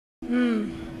Boy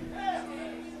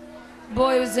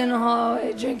was in the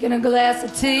hallway drinking a glass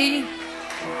of tea.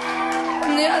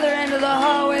 From the other end of the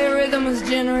hallway, a rhythm was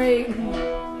generating.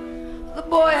 The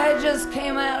boy had just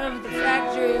came out of the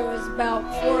factory. It was about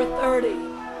 4:30.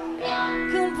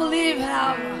 Couldn't believe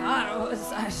how hot it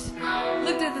was. I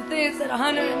looked at the thing, it said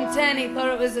 110. He thought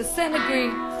it was a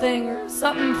centigrade thing or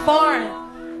something foreign.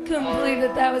 Couldn't believe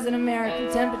that that was an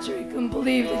American temperature. He couldn't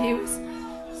believe that he was...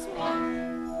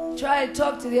 Tried to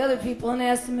talk to the other people and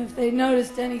asked them if they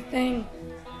noticed anything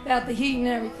about the heat and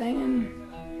everything, and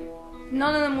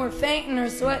none of them were fainting or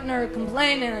sweating or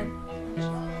complaining.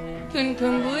 Couldn't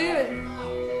believe it.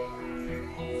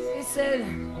 He said,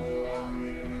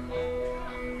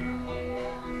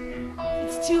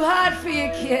 "It's too hot for you,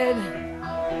 kid.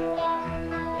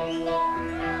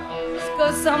 Let's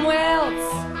go somewhere else."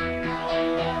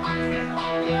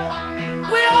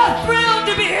 We are thrilled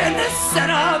to be in the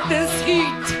center of this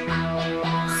heat.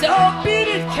 So beat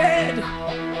it, kid,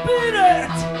 beat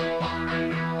it.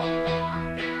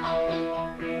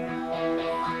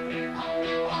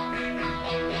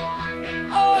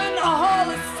 Oh, in the Hall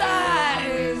of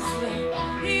Size,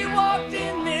 he walked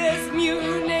in this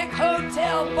Munich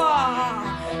hotel bar.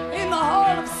 In the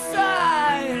Hall of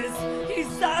Size, he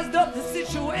sized up the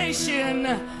situation.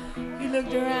 He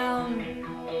looked around.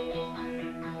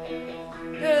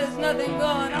 There's nothing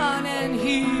going on in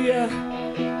here.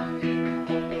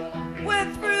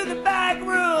 Went through the back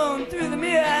room, through the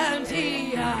mirror, and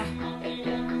he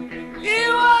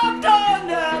walked on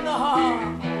down the hall.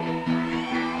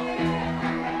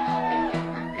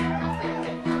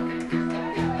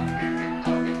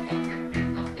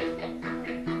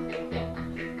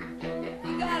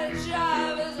 He got a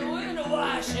job as a window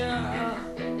washer.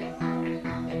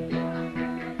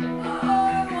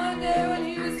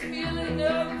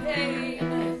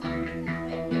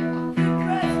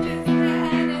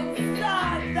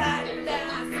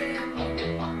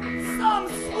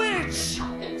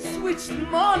 Switched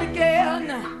them on again.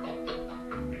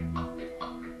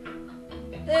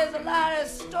 There's a lot of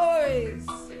stories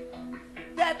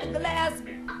that the glass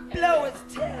blowers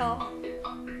tell.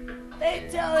 They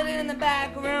tell it in the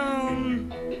back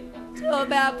room till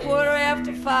about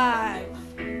 5:15.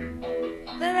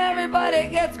 Then everybody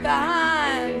gets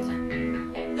behind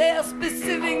their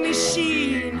specific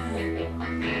machine,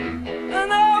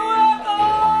 and they work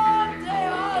all day,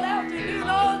 all afternoon,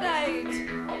 all night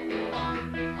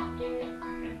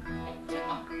to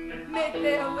make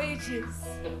their wages.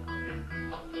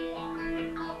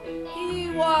 He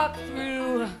walked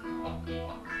through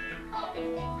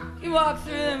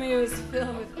them. He was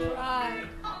filled with pride.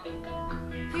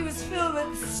 He was filled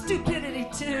with stupidity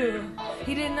too.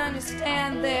 He didn't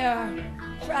understand their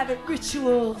private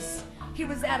rituals. He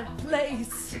was out of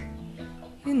place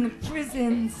in the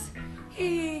prisons.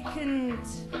 He couldn't.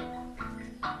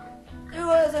 There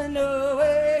wasn't no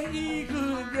way he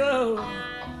could go.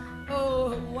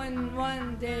 Oh,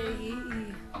 one day he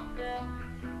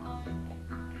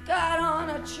got on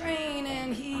a train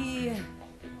and he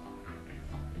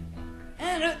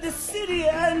entered the city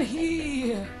and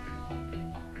he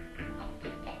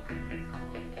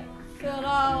felt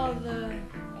all the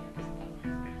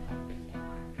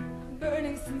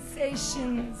burning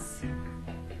sensations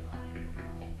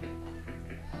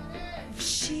of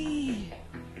she.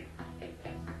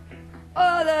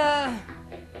 Oh,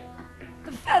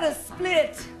 the feathers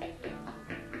split.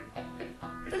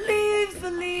 The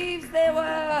leaves, they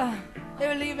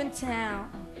were leaving town.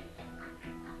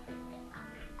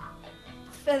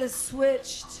 The feathers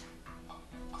switched,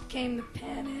 became the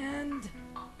pen end.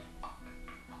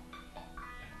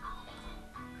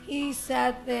 He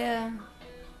sat there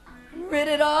and writ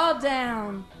it all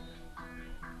down.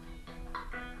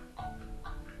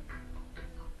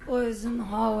 Boy was in the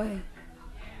hallway,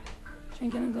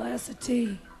 drinking a glass of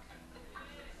tea.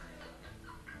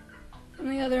 From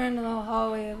the other end of the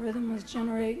hallway, a rhythm was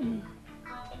generating.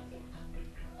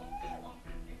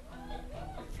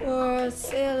 Four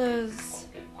sailors,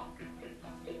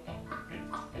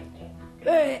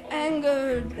 very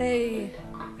angered, they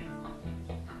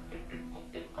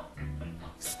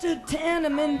stood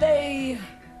tandem and they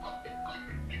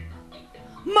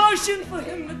motioned for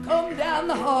him to come down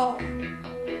the hall.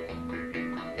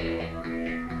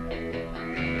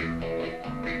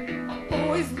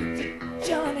 Boys looked at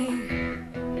Johnny.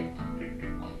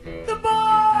 The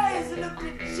boys looked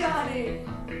at Johnny.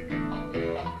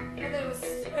 And they were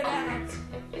spread out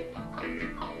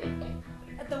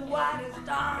at the widest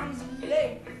arm's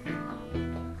length.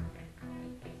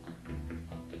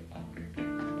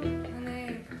 And they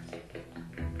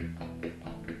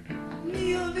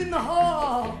kneeled in the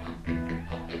hall.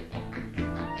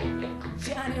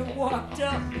 Johnny walked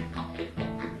up.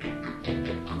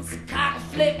 His cock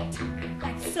flipped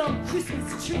like some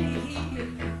Christmas tree.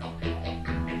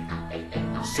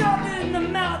 He shoved it in the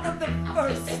mouth of the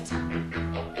first,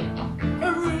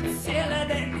 a rude sailor.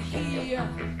 Then he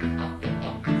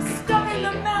stuck in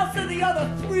the mouths of the other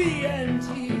three, and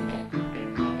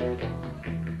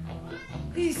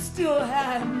he still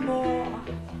had more.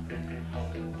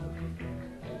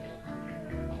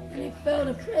 And he felt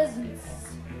a presence,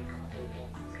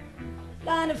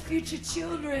 line of future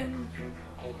children,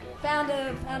 found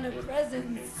a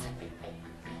presence,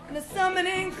 and a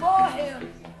summoning for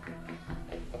him.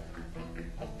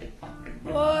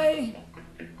 Boy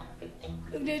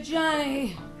looked at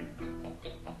Johnny.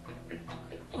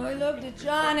 Boy looked at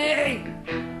Johnny.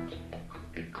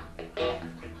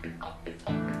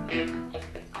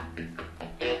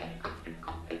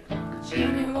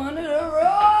 Johnny wanted to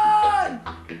run.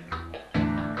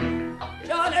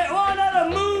 Johnny wanted to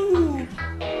move.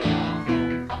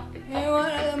 He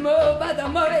wanted to move, but the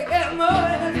movie kept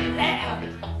moving and laughed.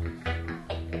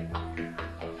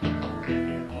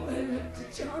 Boy looked at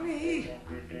Johnny.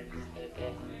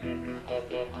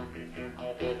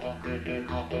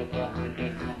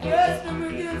 Pressed him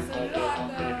against the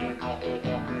locker.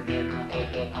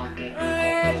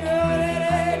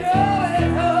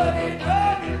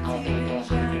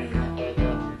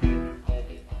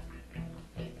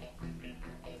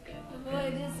 The boy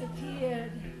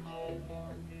disappeared.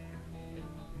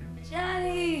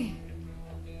 Johnny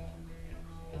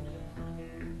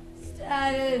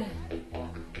started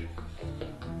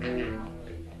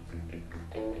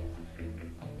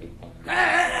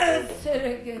sit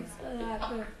against the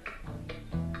locker.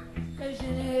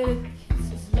 Pushing it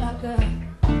against his locker.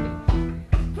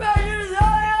 Pressures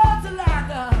all out the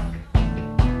locker.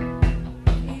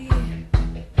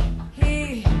 He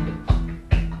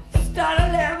started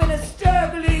laughing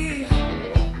hysterically.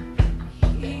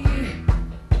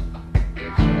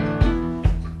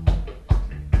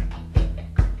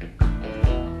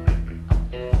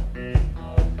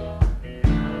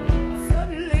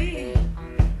 Suddenly,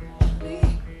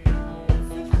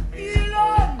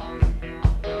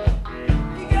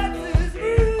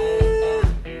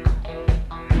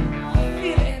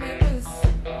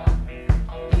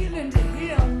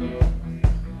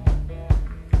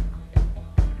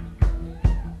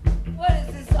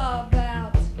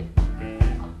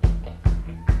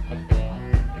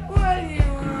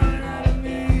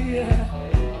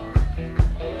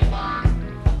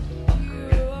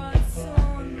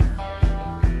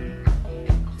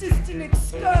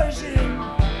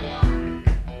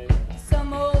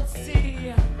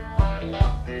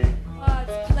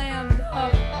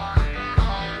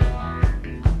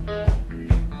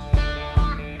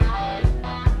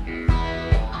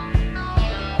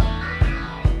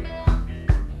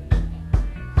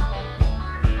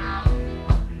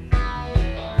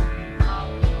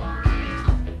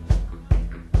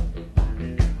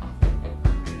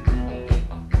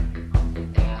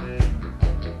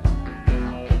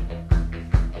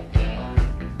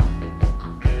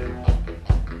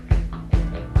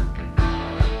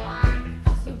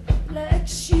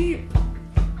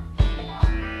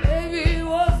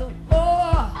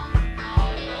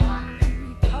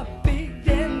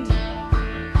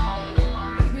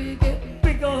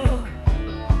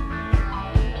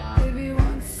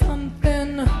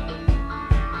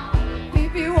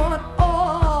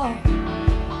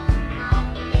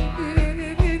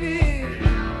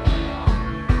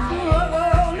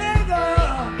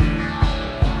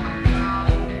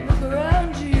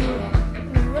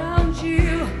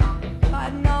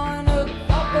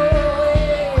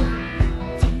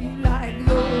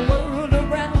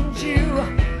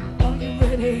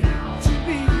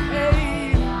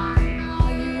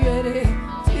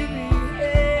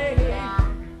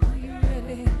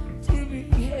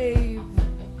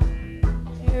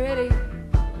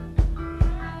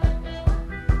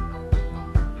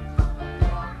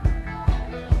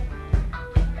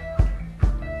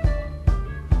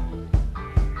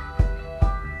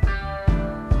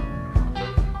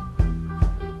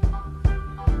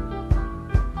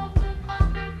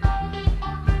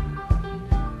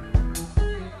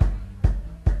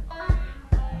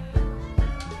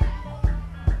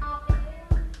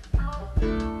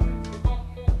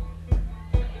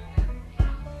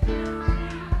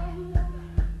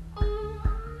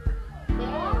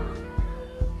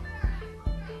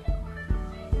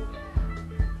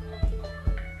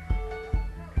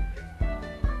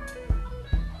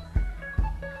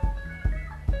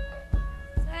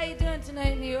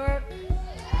 tonight in New York.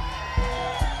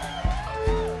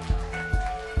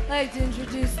 I'd like to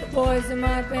introduce the boys in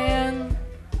my band.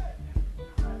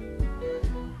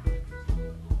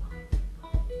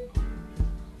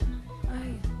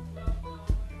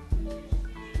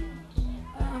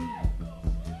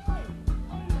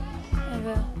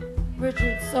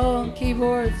 Soul on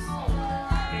keyboards.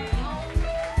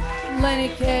 Lenny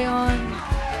K on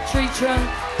tree trunk.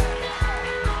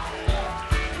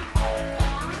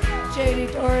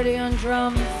 J.D. Doherty on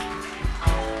drums.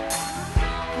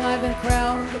 Ivan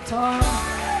Crowell on guitar.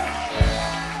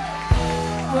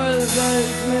 Where the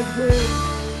guys make good.